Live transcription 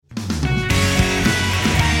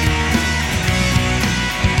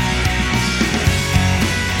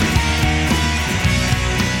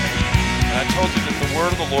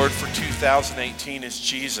Lord for 2018 is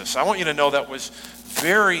Jesus. I want you to know that was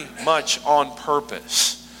very much on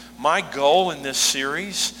purpose. My goal in this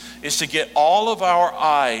series is to get all of our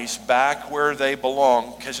eyes back where they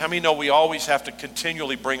belong. Because how many know we always have to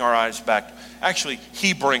continually bring our eyes back? Actually,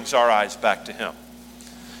 He brings our eyes back to Him.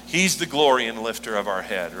 He's the glory and lifter of our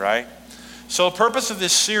head, right? So the purpose of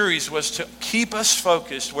this series was to keep us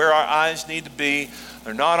focused where our eyes need to be.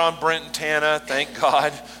 They're not on Brent and Tana, thank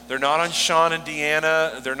God. They're not on Sean and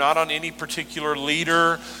Deanna. They're not on any particular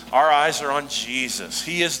leader. Our eyes are on Jesus.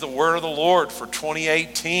 He is the word of the Lord for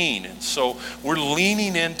 2018. And so we're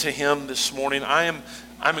leaning into Him this morning. I'm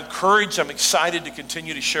encouraged, I'm excited to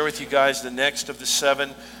continue to share with you guys the next of the 7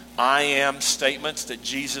 I am statements that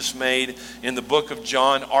Jesus made in the book of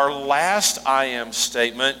John. Our last I am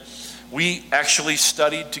statement, we actually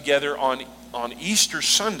studied together on Easter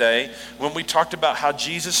Sunday when we talked about how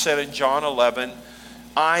Jesus said in John 11,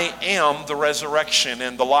 I am the resurrection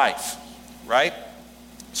and the life, right?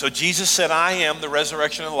 So Jesus said, I am the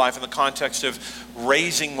resurrection and the life in the context of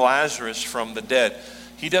raising Lazarus from the dead.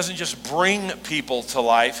 He doesn't just bring people to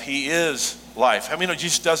life, He is life. How many know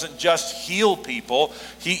Jesus doesn't just heal people,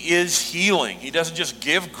 He is healing. He doesn't just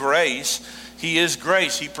give grace, He is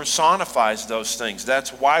grace. He personifies those things. That's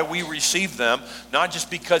why we receive them, not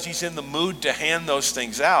just because He's in the mood to hand those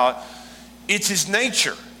things out. It's His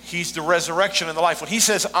nature. He's the resurrection and the life. When He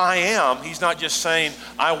says, I am, He's not just saying,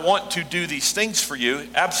 I want to do these things for you.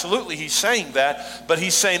 Absolutely, He's saying that. But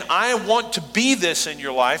He's saying, I want to be this in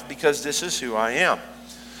your life because this is who I am.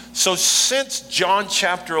 So since John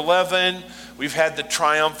chapter 11, we've had the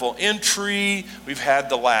triumphal entry, we've had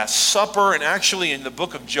the Last Supper, and actually in the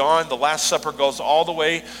book of John, the Last Supper goes all the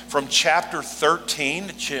way from chapter 13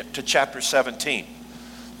 to chapter 17.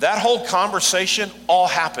 That whole conversation all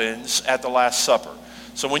happens at the Last Supper.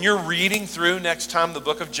 So when you're reading through next time the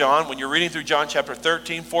book of John, when you're reading through John chapter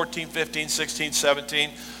 13, 14, 15, 16, 17,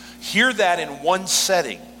 hear that in one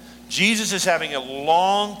setting. Jesus is having a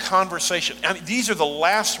long conversation. I mean, these are the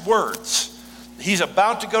last words. He's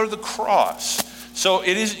about to go to the cross. So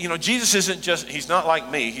it is, Jesus isn't just, He's not like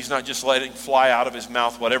me. He's not just letting fly out of His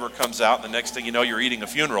mouth whatever comes out, and the next thing you know, you're eating a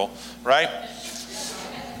funeral, right?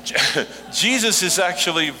 Jesus is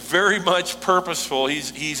actually very much purposeful.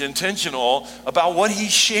 He's intentional about what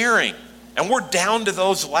He's sharing. And we're down to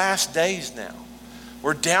those last days now.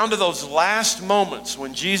 We're down to those last moments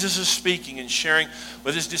when Jesus is speaking and sharing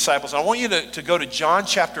with His disciples. I want you to go to John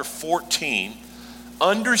chapter 14,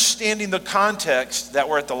 understanding the context that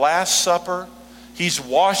we're at the Last Supper. He's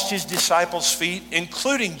washed His disciples' feet,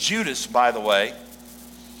 including Judas, by the way.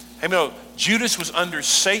 Hey, Judas was under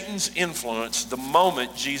Satan's influence the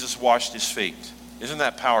moment Jesus washed his feet. Isn't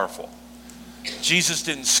that powerful? Jesus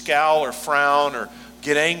didn't scowl or frown or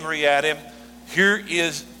get angry at him. Here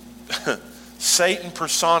is Satan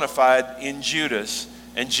personified in Judas,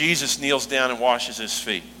 and Jesus kneels down and washes his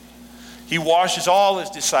feet. He washes all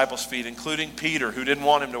His disciples' feet, including Peter, who didn't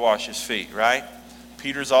want Him to wash his feet, right?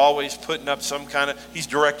 Peter's always putting up he's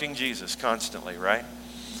directing Jesus constantly, right?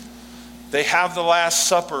 They have the Last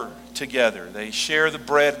Supper together. They share the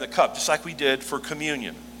bread and the cup, just like we did for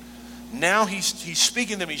communion. Now he's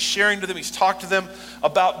speaking to them, He's sharing to them, He's talked to them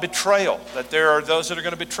about betrayal, that there are those that are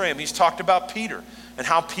going to betray Him. He's talked about Peter and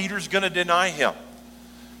how Peter's going to deny Him.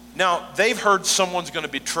 Now, they've heard someone's going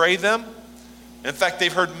to betray them. In fact,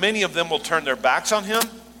 they've heard many of them will turn their backs on Him.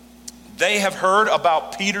 They have heard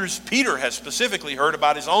about Peter has specifically heard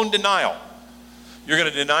about his own denial. You're going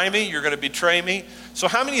to deny me, you're going to betray me. So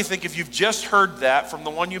how many of you think if you've just heard that from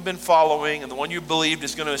the one you've been following and the one you believed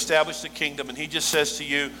is going to establish the kingdom, and he just says to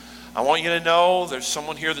you, I want you to know there's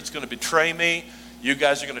someone here that's going to betray me. You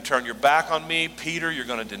guys are going to turn your back on me. Peter, you're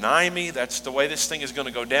going to deny me. That's the way this thing is going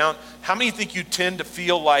to go down. How many think you tend to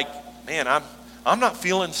feel like, man, I'm not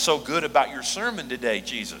feeling so good about your sermon today,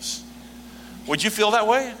 Jesus? Would you feel that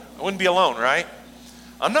way? I wouldn't be alone, right?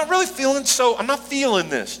 I'm not feeling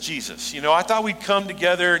this, Jesus. I thought we'd come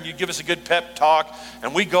together and you'd give us a good pep talk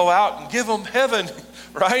and we'd go out and give them heaven,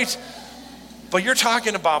 right? But you're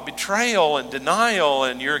talking about betrayal and denial,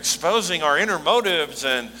 and you're exposing our inner motives,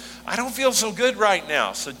 and I don't feel so good right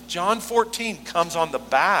now. So John 14 comes on the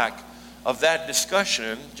back of that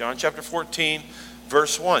discussion. John chapter 14,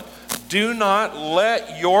 verse 1. Do not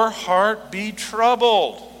let your heart be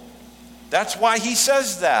troubled. That's why he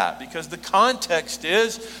says that, because the context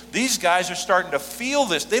is these guys are starting to feel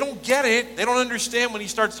this. They don't get it. They don't understand when he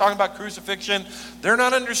starts talking about crucifixion. They're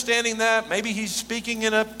not understanding that. Maybe he's speaking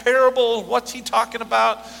in a parable. What's he talking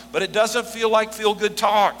about? But it doesn't feel like feel-good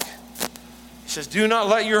talk. He says, do not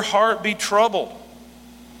let your heart be troubled.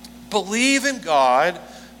 Believe in God.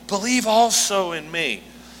 Believe also in me.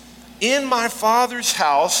 In my Father's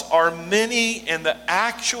house are many, and the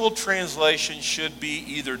actual translation should be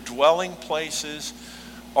either dwelling places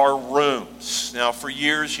or rooms. Now, for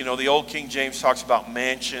years, the old King James talks about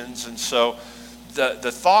mansions, and so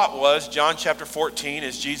the thought was, John chapter 14,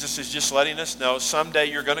 as Jesus is just letting us know, someday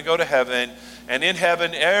you're going to go to heaven, and in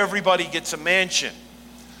heaven, everybody gets a mansion.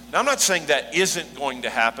 Now, I'm not saying that isn't going to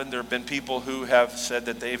happen. There have been people who have said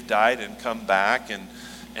that they've died and come back,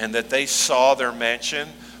 and that they saw their mansion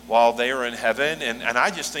while they were in heaven. And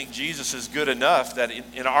I just think Jesus is good enough that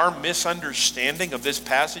in our misunderstanding of this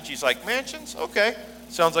passage, he's like, mansions? Okay,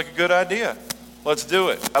 sounds like a good idea. Let's do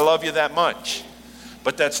it. I love you that much.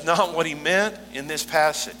 But that's not what he meant in this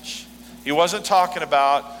passage. He wasn't talking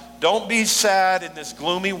about, don't be sad in this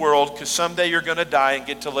gloomy world because someday you're going to die and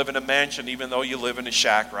get to live in a mansion even though you live in a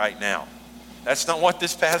shack right now. That's not what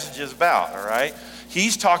this passage is about, all right?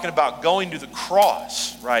 He's talking about going to the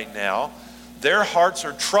cross right now. Their hearts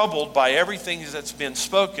are troubled by everything that's been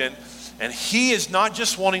spoken, and he is not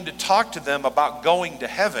just wanting to talk to them about going to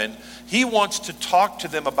heaven. He wants to talk to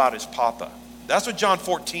them about his Papa. That's what John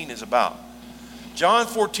 14 is about. John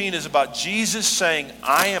 14 is about Jesus saying,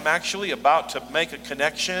 I am actually about to make a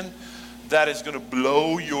connection that is going to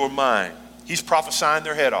blow your mind. He's prophesying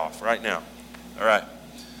their head off right now. All right.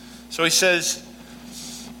 So he says,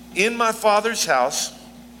 in my Father's house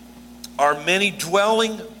are many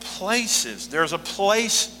dwelling places. There's a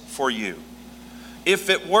place for you. If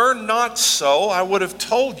it were not so, I would have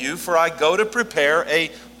told you, for I go to prepare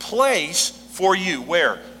a place for you.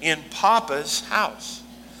 Where? In Papa's house.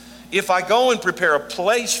 If I go and prepare a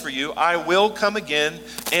place for you, I will come again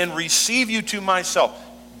and receive you to myself.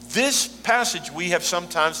 This passage we have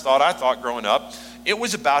sometimes thought, I thought growing up, it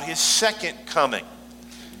was about his second coming.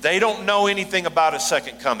 They don't know anything about his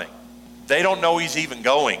second coming. They don't know he's even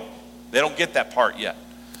going. They don't get that part yet.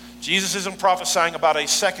 Jesus isn't prophesying about a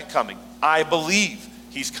second coming. I believe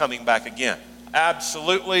he's coming back again.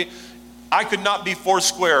 Absolutely. I could not be four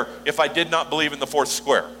square if I did not believe in the fourth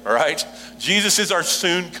square, all right? Jesus is our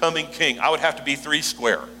soon coming king. I would have to be three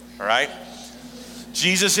square, all right?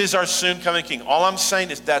 Jesus is our soon coming king. All I'm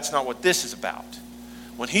saying is that's not what this is about.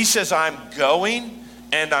 When he says I'm going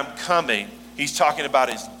and I'm coming, he's talking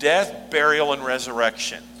about his death, burial, and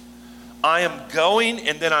resurrection. I am going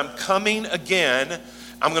and then I'm coming again.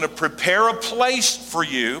 I'm going to prepare a place for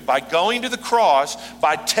you by going to the cross,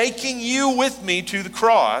 by taking you with me to the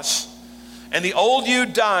cross, and the old you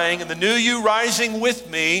dying and the new you rising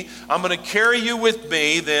with me. I'm going to carry you with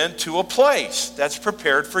me then to a place that's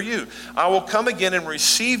prepared for you. I will come again and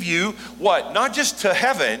receive you, what? Not just to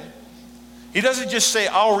heaven. He doesn't just say,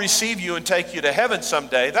 I'll receive you and take you to heaven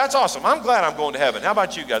someday. That's awesome. I'm glad I'm going to heaven. How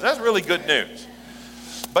about you guys? That's really good news.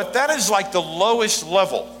 But that is like the lowest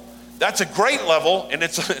level. That's a great level, and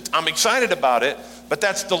I'm excited about it, but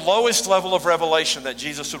that's the lowest level of revelation that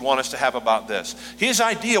Jesus would want us to have about this. His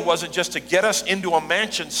idea wasn't just to get us into a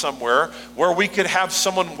mansion somewhere where we could have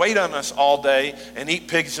someone wait on us all day and eat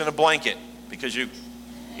pigs in a blanket. Because you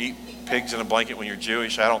eat pigs in a blanket when you're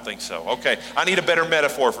Jewish? I don't think so. Okay, I need a better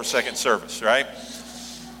metaphor for second service, right?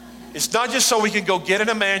 It's not just so we can go get in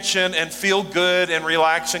a mansion and feel good and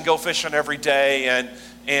relax and go fishing every day and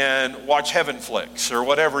watch heaven flicks or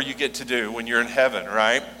whatever you get to do when you're in heaven,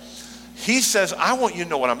 right? He says, I want you to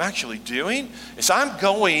know what I'm actually doing is I'm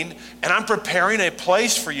going and I'm preparing a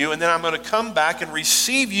place for you, and then I'm going to come back and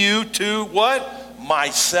receive you to what?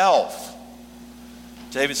 Myself.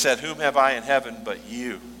 David said, whom have I in heaven but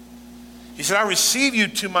you? He said, I receive you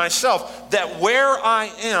to myself, that where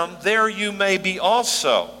I am, there you may be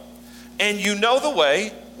also. And you know the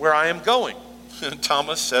way where I am going.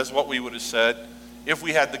 Thomas says what we would have said if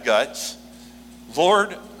we had the guts.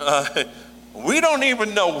 Lord, we don't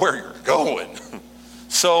even know where you're going.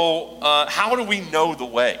 So how do we know the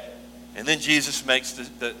way? And then Jesus makes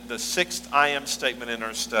the sixth I am statement in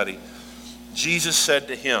our study. Jesus said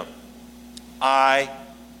to him, I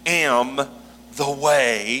am the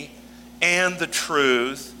way and the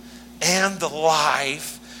truth and the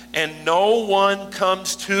life, and no one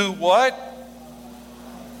comes to what?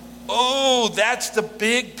 Oh, that's the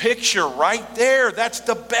big picture right there. That's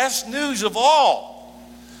the best news of all.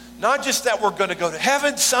 Not just that we're going to go to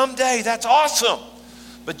heaven someday. That's awesome.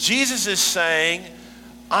 But Jesus is saying,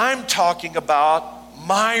 I'm talking about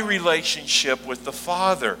my relationship with the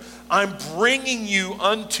Father. I'm bringing you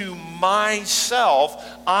unto myself.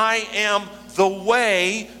 I am the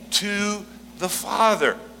way to the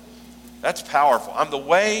Father. That's powerful. I'm the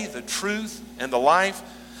way, the truth, and the life.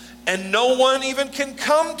 And no one even can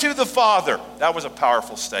come to the Father. That was a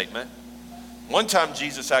powerful statement. One time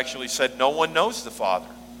Jesus actually said, no one knows the Father.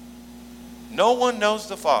 No one knows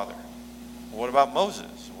the Father. What about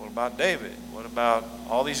Moses? What What about David? What about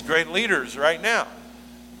all these great leaders right now?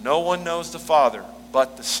 No one knows the Father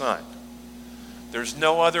but the Son. There's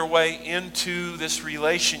no other way into this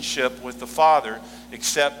relationship with the Father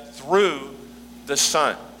except through the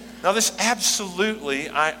Son. Now this absolutely,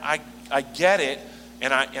 I get it,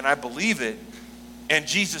 and I believe it, and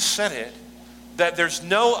Jesus said it, that there's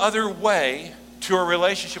no other way to a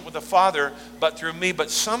relationship with the Father but through me.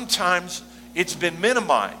 But sometimes it's been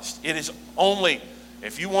minimized. It is only,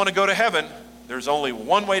 if you want to go to heaven, there's only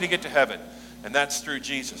one way to get to heaven, and that's through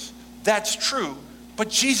Jesus. That's true, but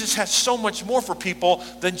Jesus has so much more for people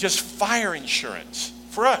than just fire insurance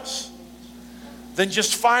for us. Than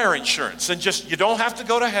just fire insurance. Than just, you don't have to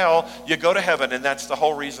go to hell, you go to heaven, and that's the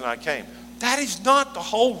whole reason I came. That is not the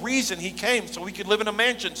whole reason he came, so we could live in a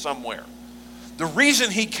mansion somewhere. The reason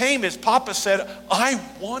he came is Papa said, I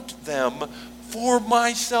want them for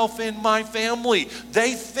myself and my family.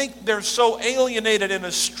 They think they're so alienated and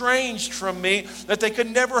estranged from me that they could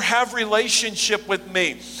never have relationship with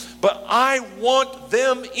me. But I want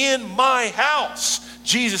them in my house.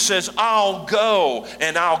 Jesus says, I'll go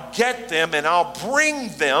and I'll get them and I'll bring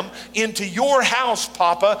them into your house,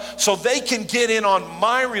 Papa, so they can get in on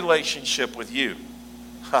my relationship with you.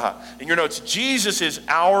 In your notes, Jesus is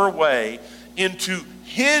our way into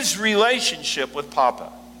his relationship with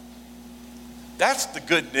Papa. That's the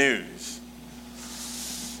good news.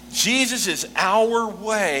 Jesus is our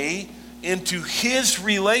way into his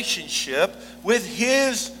relationship with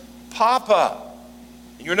his Papa.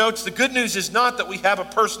 In your notes, the good news is not that we have a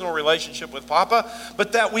personal relationship with Papa,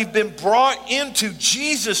 but that we've been brought into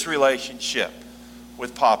Jesus' relationship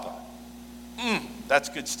with Papa. That's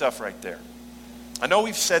good stuff right there. I know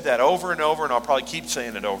we've said that over and over, and I'll probably keep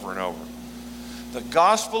saying it over and over. The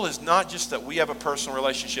gospel is not just that we have a personal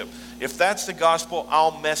relationship. If that's the gospel,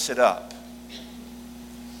 I'll mess it up.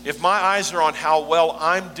 If my eyes are on how well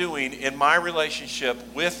I'm doing in my relationship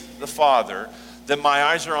with the Father, then my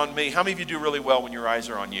eyes are on me. How many of you do really well when your eyes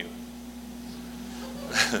are on you?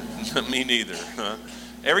 Me neither. Huh?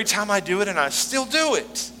 Every time I do it, and I still do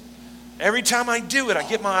it. Every time I do it, I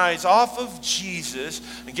get my eyes off of Jesus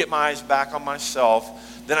and get my eyes back on myself.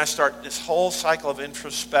 Then I start this whole cycle of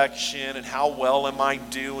introspection and how well am I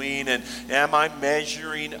doing and am I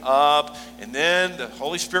measuring up? And then the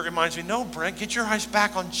Holy Spirit reminds me, no, Brent, get your eyes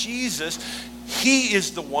back on Jesus. He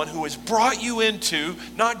is the one who has brought you into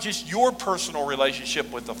not just your personal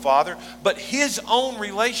relationship with the Father, but his own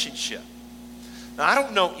relationship. Now, I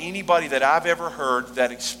don't know anybody that I've ever heard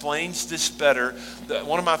that explains this better.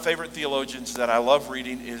 One of my favorite theologians that I love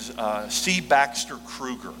reading is C. Baxter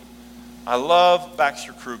Kruger. I love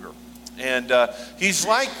Baxter Kruger. And he's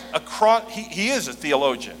like he is a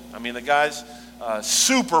theologian. I mean, the guy's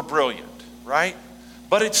super brilliant, right?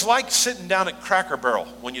 But it's like sitting down at Cracker Barrel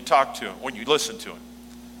when you talk to him, when you listen to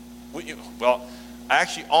him. Well, I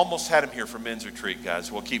actually almost had him here for men's retreat,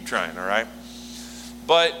 guys. We'll keep trying, all right?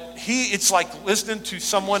 But it's like listening to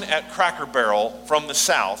someone at Cracker Barrel from the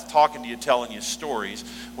South talking to you, telling you stories.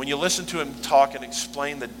 When you listen to him talk and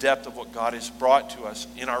explain the depth of what God has brought to us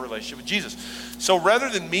in our relationship with Jesus. So rather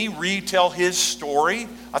than me retell his story,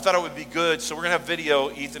 I thought it would be good. So we're going to have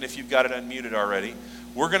video, Ethan, if you've got it unmuted already.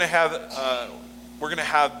 We're going to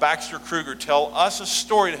have Baxter Kruger tell us a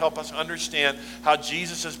story to help us understand how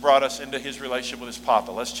Jesus has brought us into his relationship with his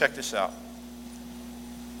Papa. Let's check this out.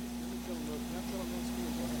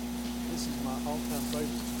 This is my all-time favorite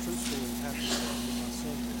true story happened with my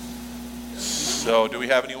son. So do we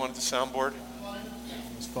have anyone at the soundboard?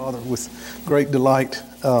 His father with great delight.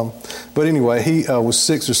 But anyway, he was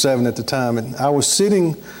 6 or 7 at the time, and I was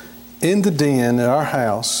sitting in the den at our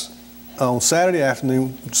house on Saturday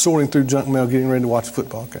afternoon, sorting through junk mail, getting ready to watch a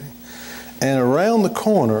football game. And around the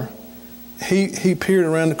corner, he peered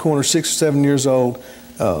around the corner, 6 or 7 years old,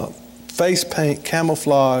 face paint,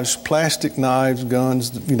 camouflage, plastic knives,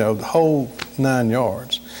 guns, the whole 9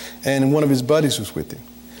 yards. And one of his buddies was with him.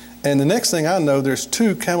 And the next thing I know, there's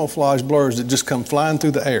 2 camouflage blurs that just come flying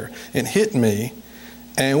through the air and hit me.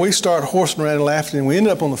 And we start horsing around and laughing, and we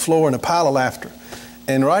ended up on the floor in a pile of laughter.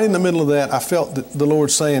 And right in the middle of that, I felt the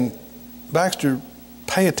Lord saying, Baxter,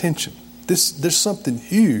 pay attention. There's something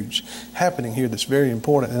huge happening here that's very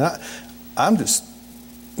important. And I'm just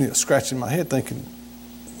scratching my head thinking,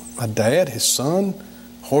 my dad, his son,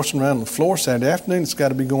 horsing around on the floor Saturday afternoon, it's got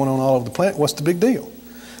to be going on all over the planet. What's the big deal?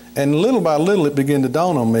 And little by little, it began to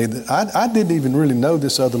dawn on me that I didn't even really know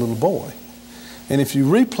this other little boy. And if you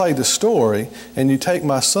replay the story and you take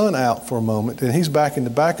my son out for a moment, and he's back in the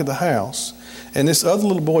back of the house, and this other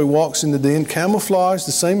little boy walks in the den, camouflaged,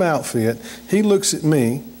 the same outfit. He looks at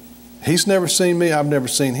me, He's never seen me. I've never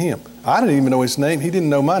seen him. I didn't even know his name. He didn't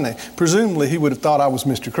know my name. Presumably, he would have thought I was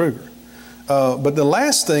Mr. Kruger. But the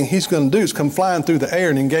last thing he's going to do is come flying through the air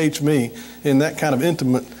and engage me in that kind of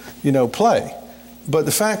intimate, play. But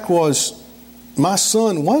the fact was, my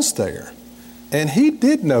son was there. And he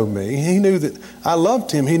did know me. He knew that I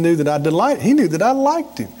loved him. He knew that he knew that I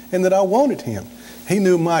liked him and that I wanted him. He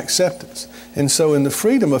knew my acceptance. And so in the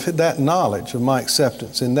freedom of that knowledge of my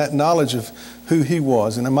acceptance and that knowledge of who he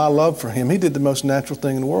was and my love for him, he did the most natural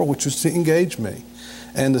thing in the world, which was to engage me.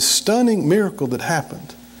 And the stunning miracle that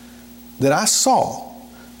happened that I saw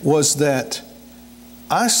was that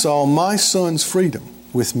I saw my son's freedom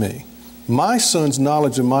with me. My son's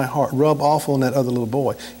knowledge of my heart rub off on that other little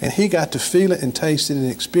boy. And he got to feel it and taste it and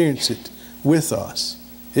experience it with us.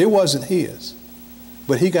 It wasn't his,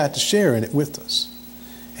 but he got to share in it with us.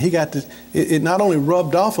 It not only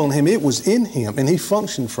rubbed off on him, it was in him, and he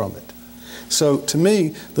functioned from it. So to me,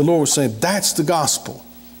 the Lord was saying, that's the gospel.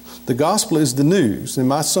 The gospel is the news, and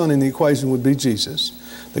my son in the equation would be Jesus.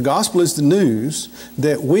 The gospel is the news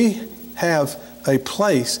that we have a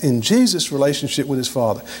place in Jesus' relationship with his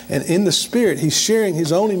Father. And in the Spirit, he's sharing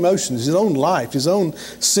his own emotions, his own life, his own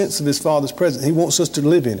sense of his Father's presence. He wants us to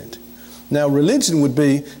live in it. Now, religion would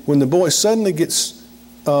be when the boy suddenly gets,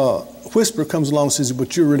 whisper comes along and says,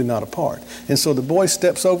 but you're really not a part. And so the boy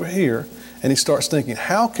steps over here and he starts thinking,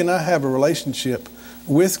 how can I have a relationship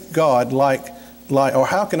with God or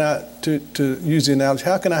how can I, to use the analogy,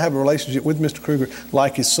 how can I have a relationship with Mr. Kruger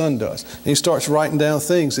like his son does? And he starts writing down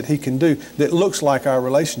things that he can do that looks like our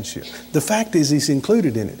relationship. The fact is he's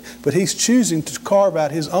included in it, but he's choosing to carve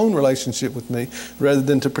out his own relationship with me rather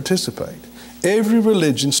than to participate. Every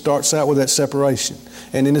religion starts out with that separation,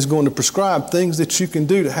 and then is going to prescribe things that you can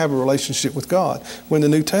do to have a relationship with God. When the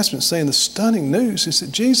New Testament is saying the stunning news is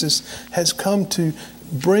that Jesus has come to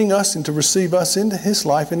bring us and to receive us into his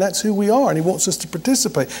life, and that's who we are, and he wants us to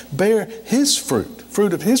participate, bear his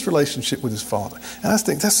fruit of his relationship with his Father. And I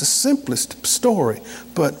think that's the simplest story,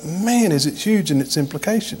 but man, is it huge in its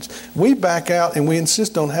implications. We back out and we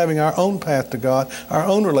insist on having our own path to God, our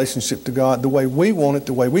own relationship to God, the way we want it,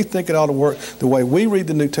 the way we think it ought to work, the way we read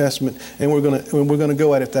the New Testament, and we're going to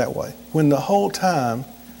go at it that way. When the whole time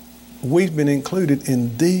we've been included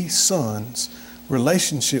in the Son's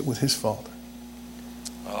relationship with his Father.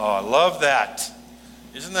 Oh, I love that.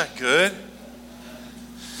 Isn't that good?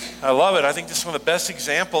 I love it. I think this is one of the best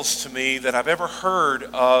examples to me that I've ever heard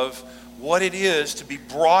of what it is to be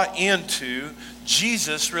brought into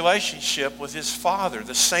Jesus' relationship with his Father.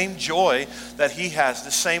 The same joy that he has,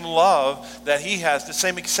 the same love that he has, the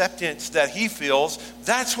same acceptance that he feels.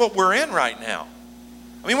 That's what we're in right now.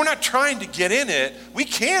 I mean, we're not trying to get in it. We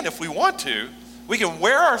can if we want to. We can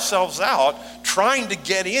wear ourselves out trying to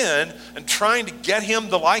get in and trying to get him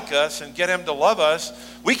to like us and get him to love us.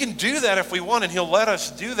 We can do that if we want, and he'll let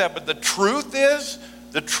us do that. But the truth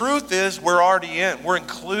is we're already in. We're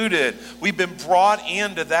included. We've been brought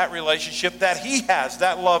into that relationship that he has,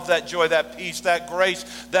 that love, that joy, that peace, that grace,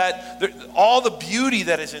 all the beauty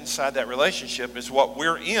that is inside that relationship is what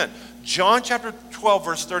we're in. John chapter 12,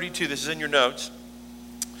 verse 32, this is in your notes.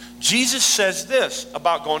 Jesus says this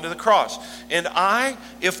about going to the cross. And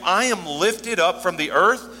if I am lifted up from the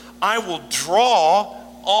earth, I will draw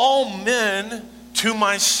all men to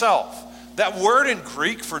myself. That word in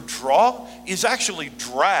Greek for draw is actually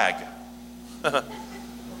drag. Now,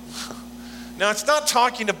 it's not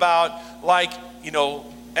talking about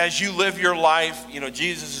as you live your life,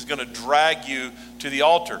 Jesus is going to drag you to the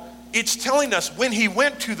altar. It's telling us when he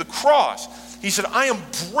went to the cross, he said, I am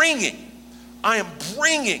bringing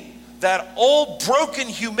that old broken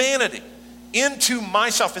humanity into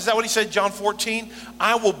myself. Is that what he said, John 14?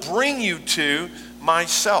 I will bring you to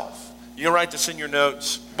myself. You can write this in your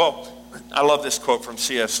notes. Well, I love this quote from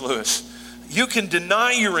C.S. Lewis. You can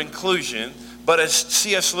deny your inclusion, but as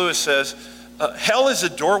C.S. Lewis says, hell is a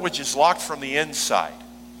door which is locked from the inside.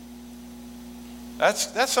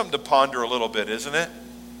 That's something to ponder a little bit, isn't it?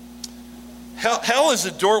 Hell is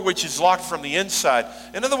a door which is locked from the inside.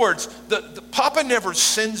 In other words, the Papa never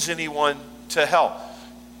sends anyone to hell.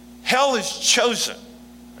 Hell is chosen.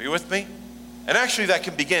 Are you with me? And actually that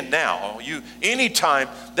can begin now. Anytime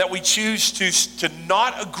that we choose to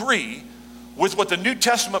not agree with what the New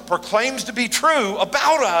Testament proclaims to be true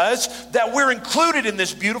about us, that we're included in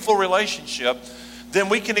this beautiful relationship, then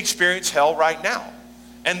we can experience hell right now.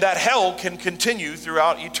 And that hell can continue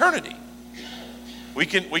throughout eternity. We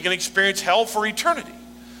can experience hell for eternity.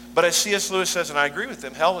 But as C.S. Lewis says, and I agree with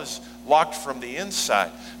him, hell is locked from the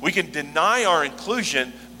inside. We can deny our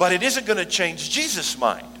inclusion, but it isn't going to change Jesus'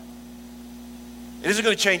 mind. It isn't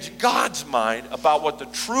going to change God's mind about what the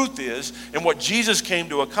truth is and what Jesus came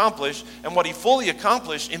to accomplish and what he fully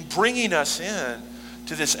accomplished in bringing us in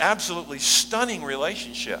to this absolutely stunning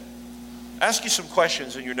relationship. Ask you some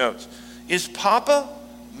questions in your notes. Is Papa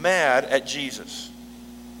mad at Jesus?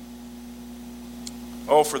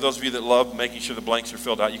 Oh, for those of you that love making sure the blanks are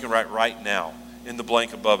filled out, you can write right now in the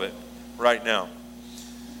blank above it. Right now.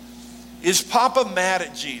 Is Papa mad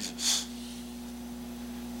at Jesus?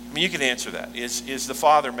 I mean, you can answer that. Is the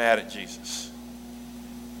Father mad at Jesus?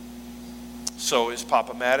 So is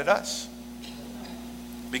Papa mad at us?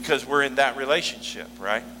 Because we're in that relationship,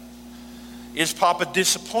 right? Is Papa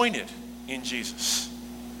disappointed in Jesus?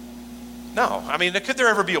 No. I mean, could there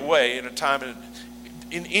ever be a way in a time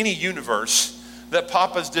in any universe that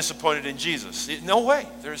Papa's disappointed in Jesus? No way.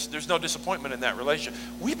 There's no disappointment in that relationship.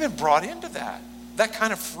 We've been brought into that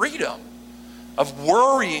kind of freedom of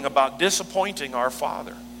worrying about disappointing our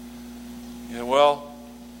Father. You know, well,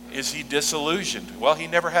 is he disillusioned? Well, he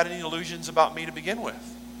never had any illusions about me to begin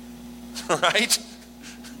with. Right?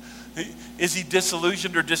 Is he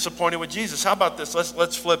disillusioned or disappointed with Jesus? How about this?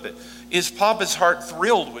 Let's flip it. Is Papa's heart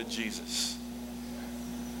thrilled with Jesus?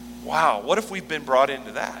 Wow, what if we've been brought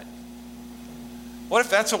into that? What if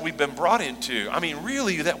that's what we've been brought into? I mean,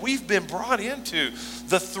 really, that we've been brought into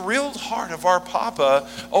the thrilled heart of our Papa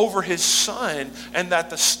over his Son, and that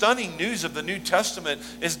the stunning news of the New Testament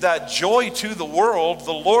is that joy to the world,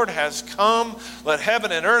 the Lord has come, let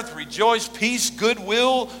heaven and earth rejoice, peace,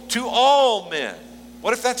 goodwill to all men.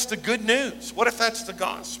 What if that's the good news? What if that's the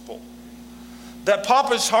gospel? That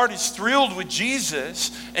Papa's heart is thrilled with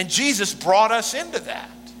Jesus, and Jesus brought us into that.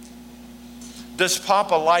 Does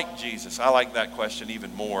Papa like Jesus? I like that question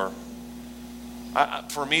even more.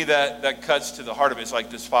 For me, that cuts to the heart of it. It's like,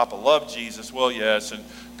 does Papa love Jesus? Well, yes, and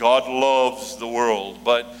God loves the world.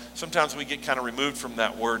 But sometimes we get kind of removed from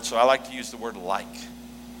that word, so I like to use the word like.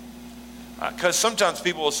 Because sometimes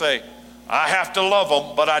people will say, I have to love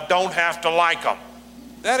them, but I don't have to like them.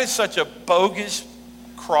 That is such a bogus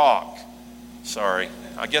crock. Sorry.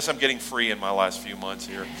 I guess I'm getting free in my last few months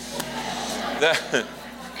here.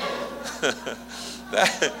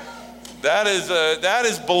 That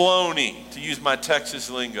is baloney, to use my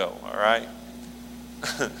Texas lingo, all right?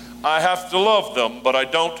 I have to love them, but I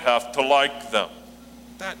don't have to like them.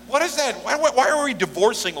 What is that? Why are we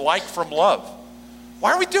divorcing like from love?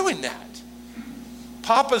 Why are we doing that?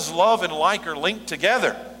 Papa's love and like are linked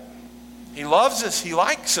together. He loves us, he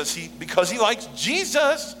likes us, because he likes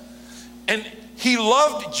Jesus. And he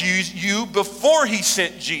loved you before he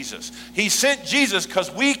sent Jesus. He sent Jesus because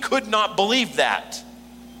we could not believe that.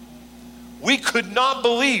 We could not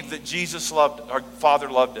believe that our Father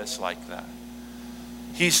loved us like that.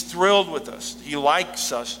 He's thrilled with us. He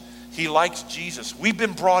likes us. He likes Jesus. We've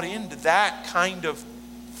been brought into that kind of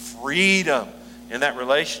freedom in that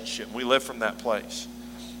relationship. We live from that place.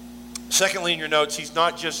 Secondly, in your notes, he's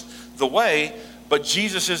not just the way, but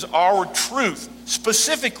Jesus is our truth.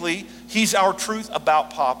 Specifically, he's our truth about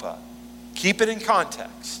Papa. Keep it in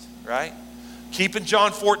context, right? Keeping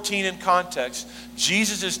John 14 in context.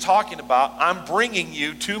 Jesus is talking about, I'm bringing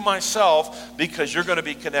you to myself because you're going to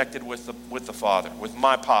be connected with the Father, with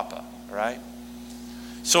my Papa, right?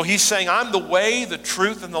 So he's saying, I'm the way, the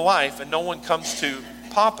truth, and the life, and no one comes to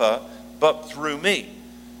Papa but through me.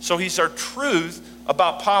 So he's our truth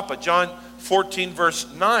about Papa. John 14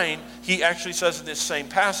 verse 9, he actually says in this same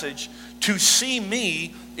passage, to see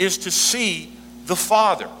me is to see the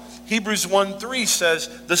Father. Hebrews 1:3 says,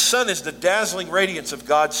 the Son is the dazzling radiance of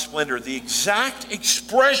God's splendor, the exact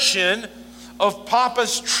expression of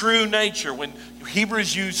Papa's true nature. When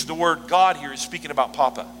Hebrews use the word God here, is speaking about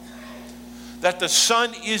Papa. That the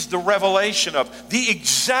Son is the revelation of, the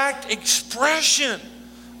exact expression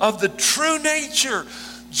of the true nature.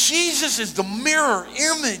 Jesus is the mirror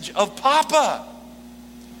image of Papa.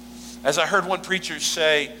 As I heard one preacher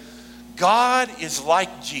say, God is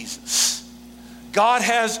like Jesus. God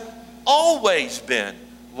has always been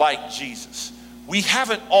like Jesus. We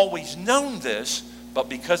haven't always known this, but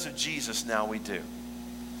because of Jesus, now we do.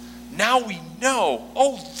 Now we know,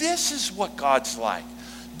 oh, this is what God's like.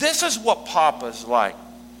 This is what Papa's like.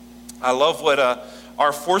 I love what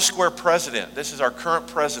our Foursquare president, this is our current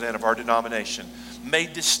president of our denomination,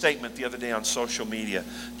 made this statement the other day on social media.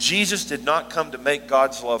 Jesus did not come to make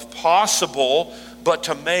God's love possible, but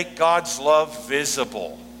to make God's love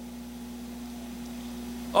visible.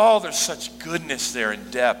 Oh, there's such goodness there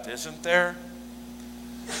and depth, isn't there?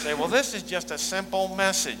 Say, well, this is just a simple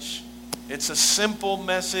message. It's a simple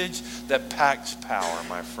message that packs power,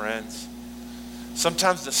 my friends.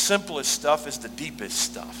 Sometimes the simplest stuff is the deepest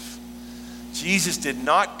stuff. Jesus did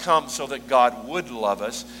not come so that God would love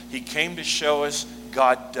us. He came to show us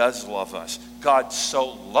God does love us. God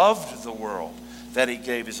so loved the world that he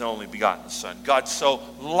gave his only begotten Son. God so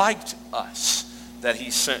liked us that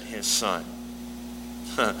he sent his Son.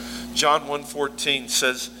 John 1:14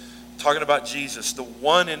 says, talking about Jesus, the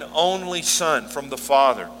one and only Son from the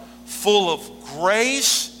Father, full of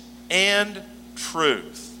grace and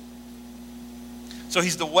truth. So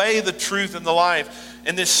he's the way, the truth, and the life.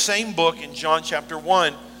 In this same book, in John chapter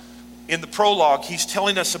 1, in the prologue, he's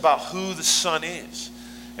telling us about who the Son is.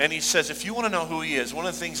 And he says, if you want to know who he is, one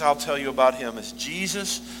of the things I'll tell you about him is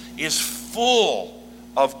Jesus is full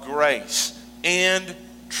of grace and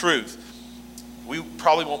truth. We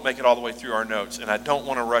probably won't make it all the way through our notes, and I don't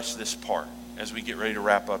want to rush this part as we get ready to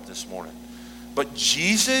wrap up this morning. But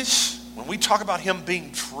Jesus, when we talk about him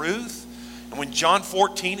being truth, and when John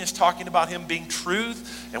 14 is talking about him being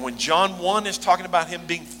truth, and when John 1 is talking about him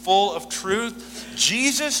being full of truth,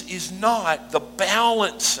 Jesus is not the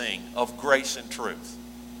balancing of grace and truth.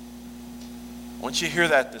 I want you to hear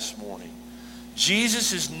that this morning.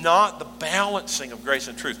 Jesus is not the balancing of grace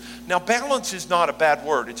and truth. Now, balance is not a bad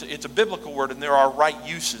word. It's a biblical word, and there are right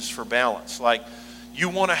uses for balance. Like, you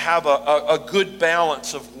want to have a good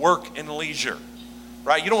balance of work and leisure,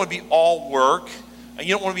 right? You don't want to be all work, and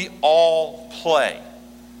you don't want to be all play.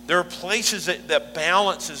 There are places that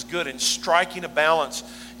balance is good, and striking a balance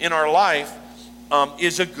in our life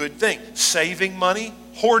is a good thing. Saving money,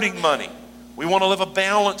 hoarding money. We want to live a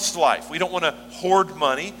balanced life. We don't want to hoard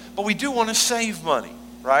money, but we do want to save money,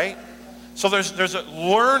 right? So there's a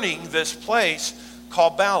learning this place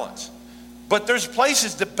called balance. But there's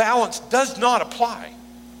places that balance does not apply.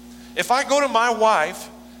 If I go to my wife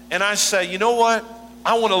and I say, you know what?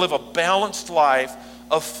 I want to live a balanced life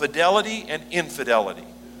of fidelity and infidelity.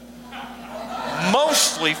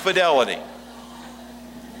 Mostly fidelity.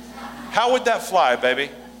 How would that fly, baby?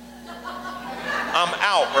 I'm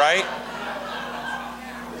out, right?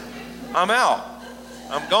 I'm out.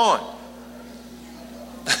 I'm gone.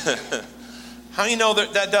 How do you know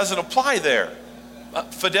that doesn't apply there?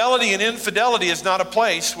 Fidelity and infidelity is not a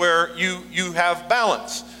place where you have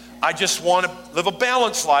balance. I just want to live a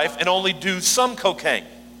balanced life and only do some cocaine,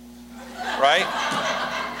 right?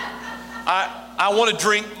 I want to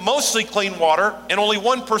drink mostly clean water and only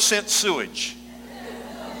 1% sewage.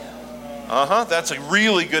 That's a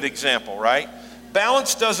really good example, right?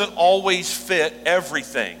 Balance doesn't always fit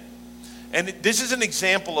everything. And this is an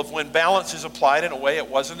example of when balance is applied in a way it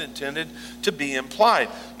wasn't intended to be implied.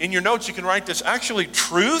 In your notes, you can write this. Actually,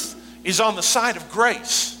 truth is on the side of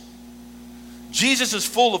grace. Jesus is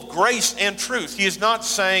full of grace and truth. He is not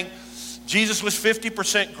saying Jesus was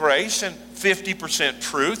 50% grace and 50%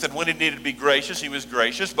 truth, and when he needed to be gracious, he was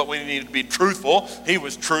gracious, but when he needed to be truthful, he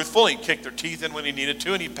was truthful. He'd kick their teeth in when he needed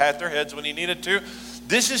to, and he'd pat their heads when he needed to.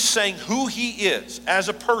 This is saying who he is as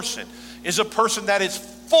a person is a person that is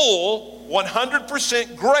full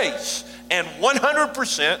 100% grace and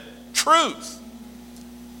 100% truth.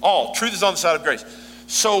 All truth is on the side of grace.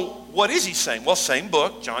 So what is he saying? Well, same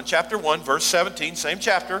book, John chapter 1, verse 17, same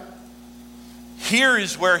chapter. Here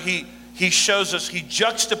is where he shows us, he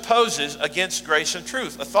juxtaposes against grace and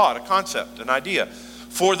truth, a thought, a concept, an idea.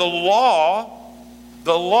 For the law,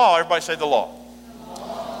 everybody say the law.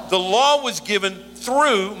 The law was given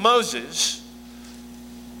through Moses,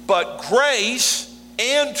 but grace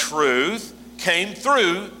and truth came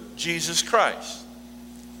through Jesus Christ.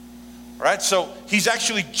 All right, so he's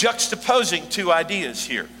actually juxtaposing two ideas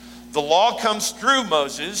here. The law comes through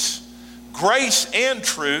Moses, grace and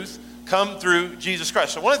truth come through Jesus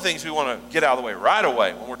Christ. So one of the things we want to get out of the way right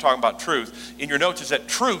away when we're talking about truth in your notes is that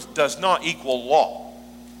truth does not equal law.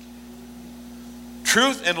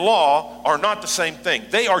 Truth and law are not the same thing.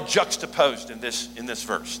 They are juxtaposed in this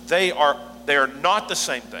verse. They are not the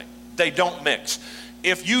same thing. They don't mix.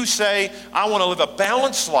 If you say, I want to live a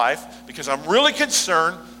balanced life because I'm really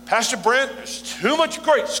concerned, Pastor Brent, there's too much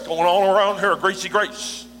grace going on around here, greasy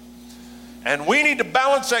grace. And we need to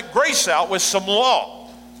balance that grace out with some law.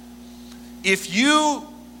 If you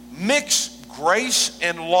mix grace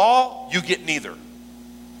and law, you get neither.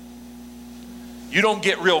 You don't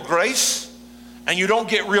get real grace and you don't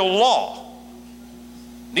get real law.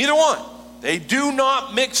 Neither one. They do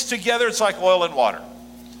not mix together. It's like oil and water.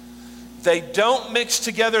 They don't mix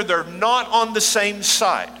together. They're not on the same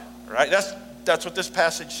side, right? That's what this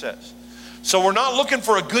passage says. So we're not looking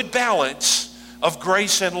for a good balance of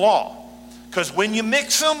grace and law, because when you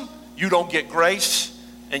mix them, you don't get grace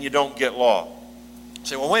and you don't get law. You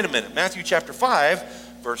say, well, wait a minute. Matthew chapter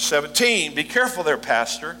 5, verse 17. Be careful there,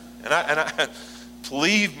 Pastor. And I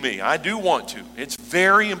believe me, I do want to. It's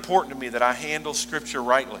very important to me that I handle Scripture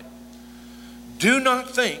rightly. Do not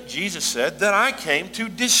think, Jesus said, that I came to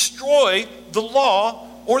destroy the law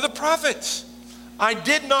or the prophets. I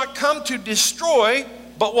did not come to destroy,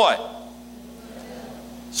 but what?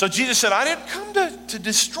 So Jesus said, I didn't come to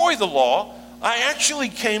destroy the law. I actually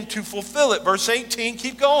came to fulfill it. Verse 18,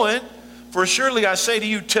 keep going. For surely I say to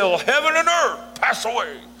you, till heaven and earth pass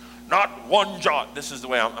away, not one jot. This is the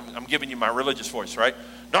way I'm giving you my religious voice, right?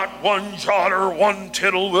 Not one jot or one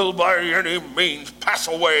tittle will by any means pass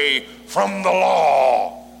away from the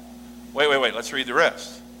law. Wait. Let's read the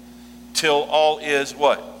rest. Till all is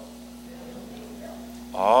what?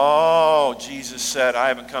 Oh, Jesus said, I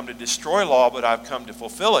haven't come to destroy law, but I've come to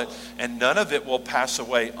fulfill it. And none of it will pass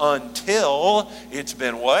away until it's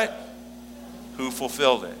been what? Who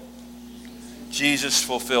fulfilled it? Jesus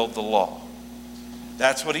fulfilled the law.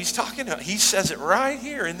 That's what he's talking about. He says it right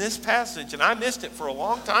here in this passage, and I missed it for a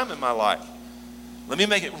long time in my life. Let me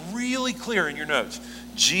make it really clear in your notes.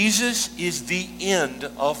 Jesus is the end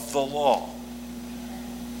of the law.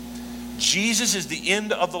 Jesus is the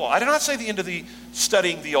end of the law. I did not say the end of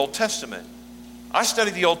studying the Old Testament. I study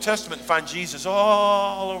the Old Testament and find Jesus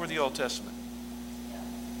all over the Old Testament.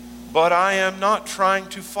 But I am not trying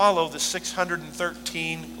to follow the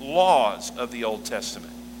 613 laws of the Old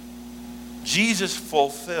Testament. Jesus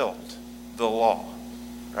fulfilled the law,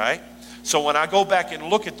 right? So when I go back and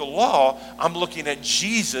look at the law, I'm looking at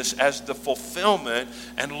Jesus as the fulfillment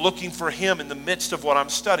and looking for him in the midst of what I'm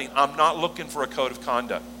studying. I'm not looking for a code of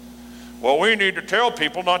conduct. Well, we need to tell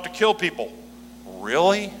people not to kill people.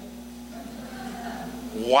 Really?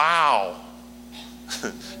 Wow.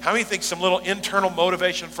 How many think some little internal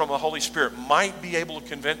motivation from the Holy Spirit might be able to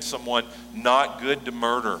convince someone not good to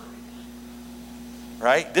murder?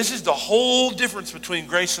 Right? This is the whole difference between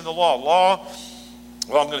grace and the law. Law,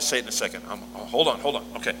 well, I'm going to say it in a second. Hold on.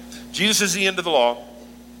 Okay. Jesus is the end of the law.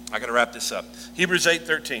 I got to wrap this up. Hebrews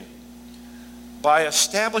 8:13. By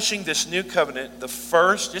establishing this new covenant,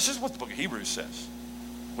 this is what the book of Hebrews says,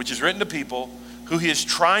 which is written to people who he is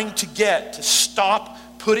trying to get to stop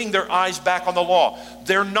putting their eyes back on the law.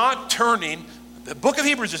 They're not turning, the book of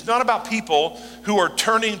Hebrews is not about people who are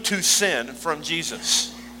turning to sin from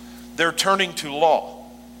Jesus. They're turning to law.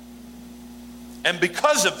 And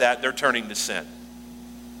because of that, they're turning to sin.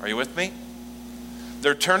 Are you with me?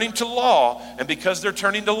 They're turning to law, and because they're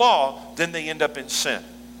turning to law, then they end up in sin.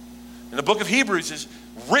 And the book of Hebrews is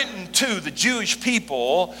written to the Jewish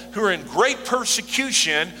people who are in great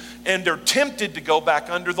persecution, and they're tempted to go back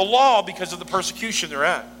under the law because of the persecution they're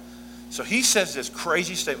at. So he says this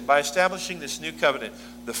crazy statement, by establishing this new covenant,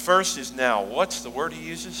 the first is now, what's the word he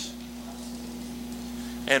uses?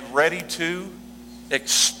 And ready to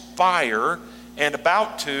expire and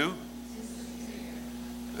about to.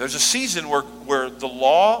 There's a season where the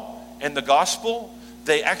law and the gospel,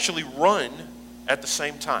 they actually run at the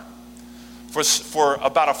same time. For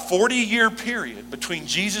about a 40-year period between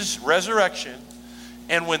Jesus' resurrection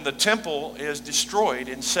and when the temple is destroyed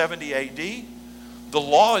in 70 AD, the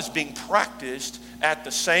law is being practiced at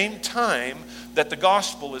the same time that the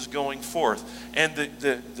gospel is going forth. And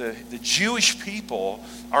the Jewish people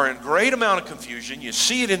are in great amount of confusion. You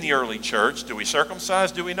see it in the early church. Do we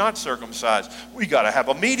circumcise? Do we not circumcise? We got to have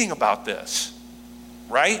a meeting about this,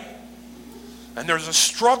 right? And there's a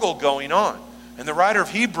struggle going on. And the writer of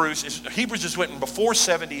Hebrews is written before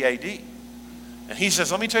 70 AD. And he says,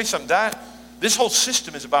 let me tell you something, this whole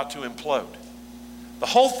system is about to implode. The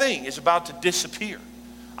whole thing is about to disappear.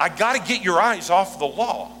 I got to get your eyes off the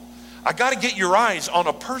law. I got to get your eyes on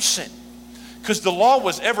a person. Because the law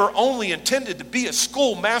was ever only intended to be a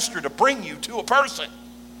schoolmaster to bring you to a person.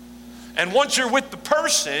 And once you're with the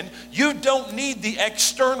person, you don't need the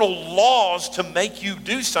external laws to make you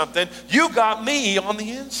do something. You got me on the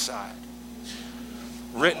inside.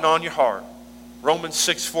 Written on your heart. Romans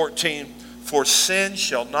 6:14, for sin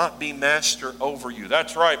shall not be master over you.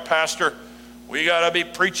 That's right, Pastor. We got to be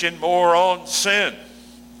preaching more on sin.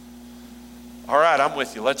 All right, I'm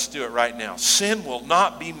with you. Let's do it right now. Sin will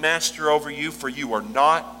not be master over you, for you are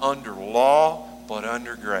not under law, but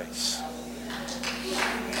under grace.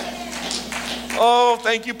 Oh,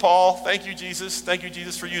 thank you, Paul. Thank you, Jesus. Thank you,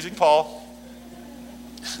 Jesus, for using Paul.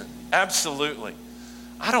 Absolutely.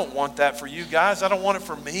 I don't want that for you guys. I don't want it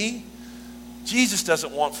for me. Jesus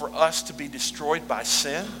doesn't want for us to be destroyed by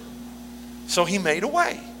sin. So he made a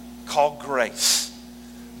way called grace.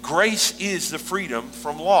 Grace is the freedom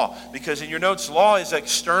from law. Because in your notes, law is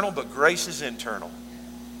external, but grace is internal.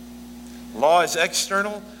 Law is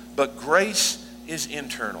external, but grace is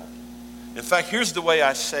internal. In fact, here's the way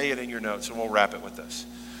I say it in your notes, and we'll wrap it with this.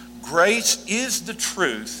 Grace is the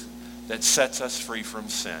truth that sets us free from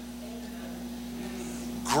sin.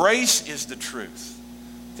 Grace is the truth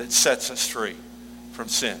that sets us free. from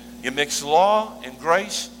sin. You mix law and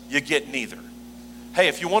grace, you get neither. Hey,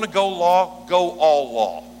 if you want to go law, go all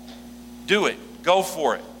law. Do it. Go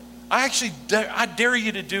for it. I dare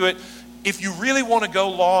you to do it. If you really want to go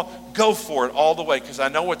law, go for it all the way, because I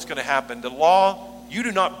know what's going to happen. The law, you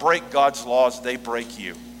do not break God's laws, they break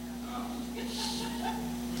you.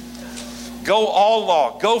 Go all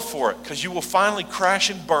law. Go for it, because you will finally crash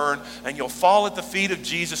and burn, and you'll fall at the feet of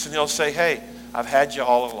Jesus, and he'll say, hey, I've had you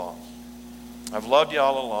all along. I've loved you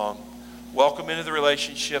all along. Welcome into the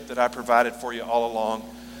relationship that I provided for you all along.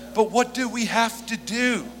 But what do we have to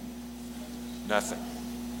do? Nothing.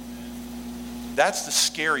 That's the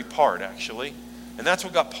scary part, actually. And that's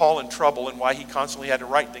what got Paul in trouble and why he constantly had to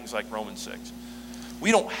write things like Romans 6.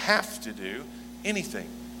 We don't have to do anything.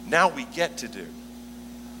 Now we get to do.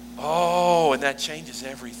 Oh, and that changes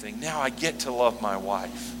everything. Now I get to love my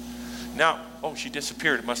wife. Now, oh, she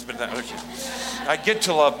disappeared. It must have been that. Okay. I get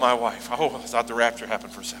to love my wife. Oh, I thought the rapture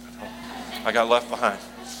happened for a second. Oh, I got left behind.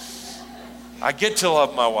 I get to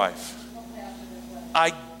love my wife.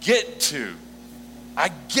 I get to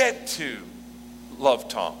love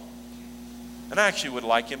Tom. And I actually would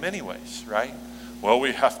like him anyways, right? Well,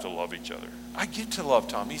 we have to love each other. I get to love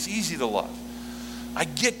Tom. He's easy to love. I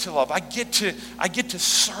get to love. I get to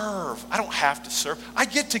serve. I don't have to serve. I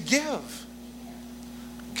get to give.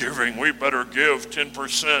 Giving, we better give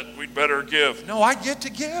 10%. We'd better give. No, I get to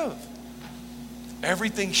give.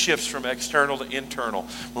 Everything shifts from external to internal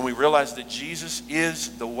when we realize that Jesus is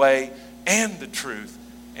the way and the truth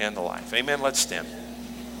and the life. Amen. Let's stand.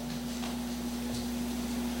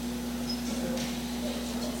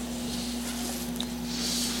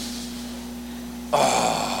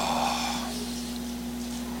 Oh,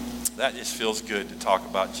 that just feels good to talk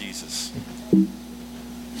about Jesus. You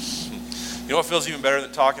know what feels even better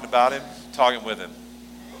than talking about him? Talking with him.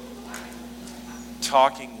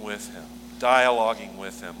 Talking with him. Dialoguing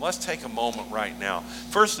with him. Let's take a moment right now.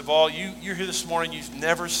 First of all, you're here this morning, you've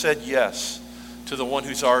never said yes to the one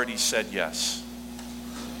who's already said yes.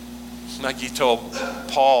 Like you told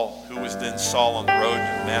Paul, who was then Saul on the road to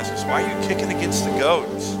Damascus, why are you kicking against the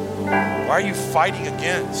goads? Why are you fighting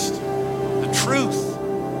against the truth?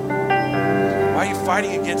 Why are you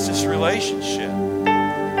fighting against this relationship?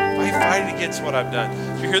 Why are you fighting against what I've done?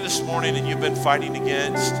 If you're here this morning and you've been fighting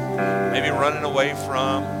against, maybe running away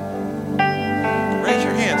from, raise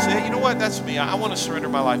your hand. Say, you know what? That's me. I want to surrender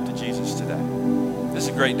my life to Jesus today. This is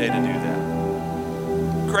a great day to do that.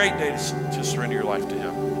 Great day to surrender your life to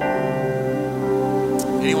him.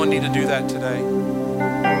 Anyone need to do that today?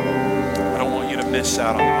 I don't want you to miss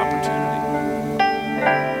out on the opportunity.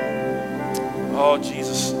 Oh,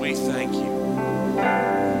 Jesus, we thank you.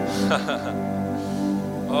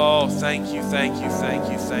 Oh, thank you, thank you, thank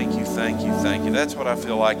you, thank you, thank you, thank you. That's what I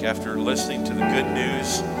feel like after listening to the good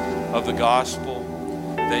news of the gospel,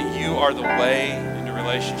 that you are the way into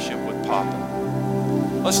relationship with Papa.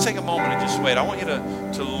 Let's take a moment and just wait. I want you to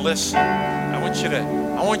listen. I want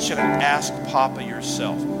you to ask Papa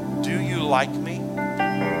yourself, do you like me?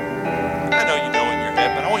 I know you know in your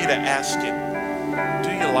head, but I want you to ask him,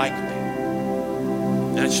 do you like me?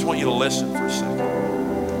 And I just want you to listen for a second.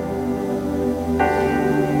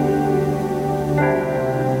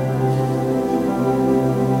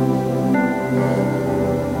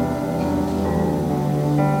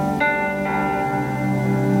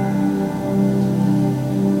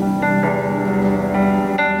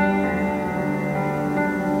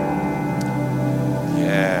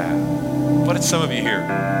 Some of you here,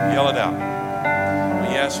 yell it out.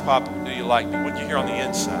 When you ask Papa, do you like me? What did you hear on the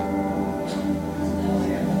inside?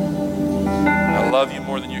 I love you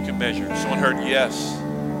more than you can measure. Someone heard yes.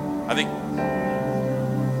 I think,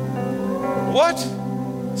 what?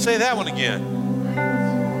 Say that one again.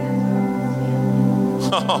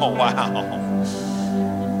 Oh, wow.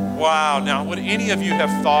 Wow. Now, would any of you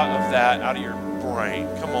have thought of that out of your brain?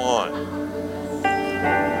 Come on.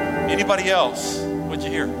 Anybody else? What'd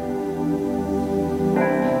you hear?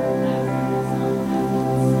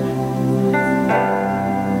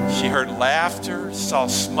 She heard laughter, saw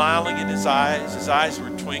smiling in his eyes. His eyes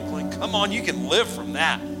were twinkling. Come on, you can live from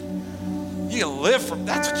that. You can live from,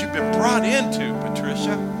 that's what you've been brought into,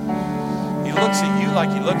 Patricia. He looks at you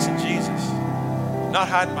like he looks at Jesus. Not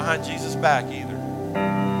hiding behind Jesus' back either.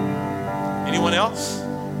 Anyone else?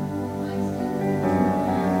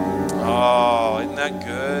 Oh, isn't that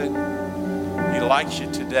good? He likes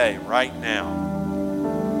you today, right now.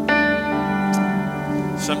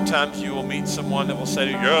 Sometimes you will meet someone that will say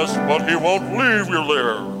to you, yes, but he won't leave you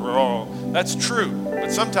there. Oh, that's true.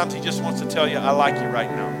 But sometimes he just wants to tell you, I like you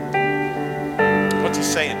right now. What's he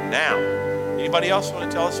saying now? Anybody else want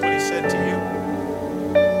to tell us what he said to you?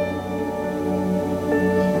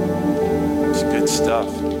 good stuff,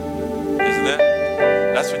 isn't it?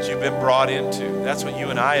 That's what you've been brought into. That's what you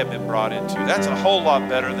and I have been brought into. That's a whole lot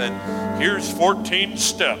better than here's 14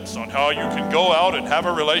 steps on how you can go out and have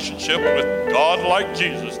a relationship with God like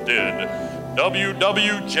Jesus did.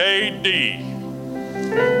 WWJD.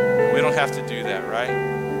 We don't have to do that,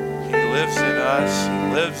 right? He lives in us.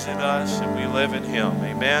 He lives in us, and we live in him.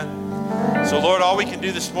 Amen? So, Lord, all we can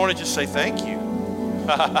do this morning is just say thank you.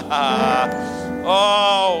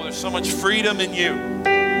 Oh, there's so much freedom in you.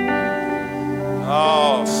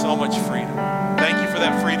 Oh, so much freedom. Thank you for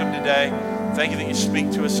that freedom today. Thank you that you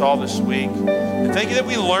speak to us all this week. And thank you that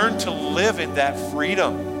we learn to live in that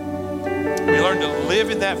freedom. We learn to live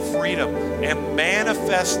in that freedom and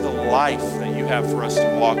manifest the life that you have for us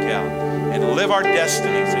to walk out and live our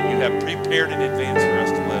destinies that you have prepared in advance for us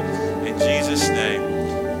to live. In Jesus' name,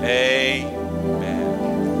 amen.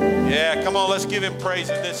 Yeah, come on, let's give him praise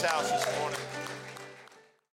in this house this morning.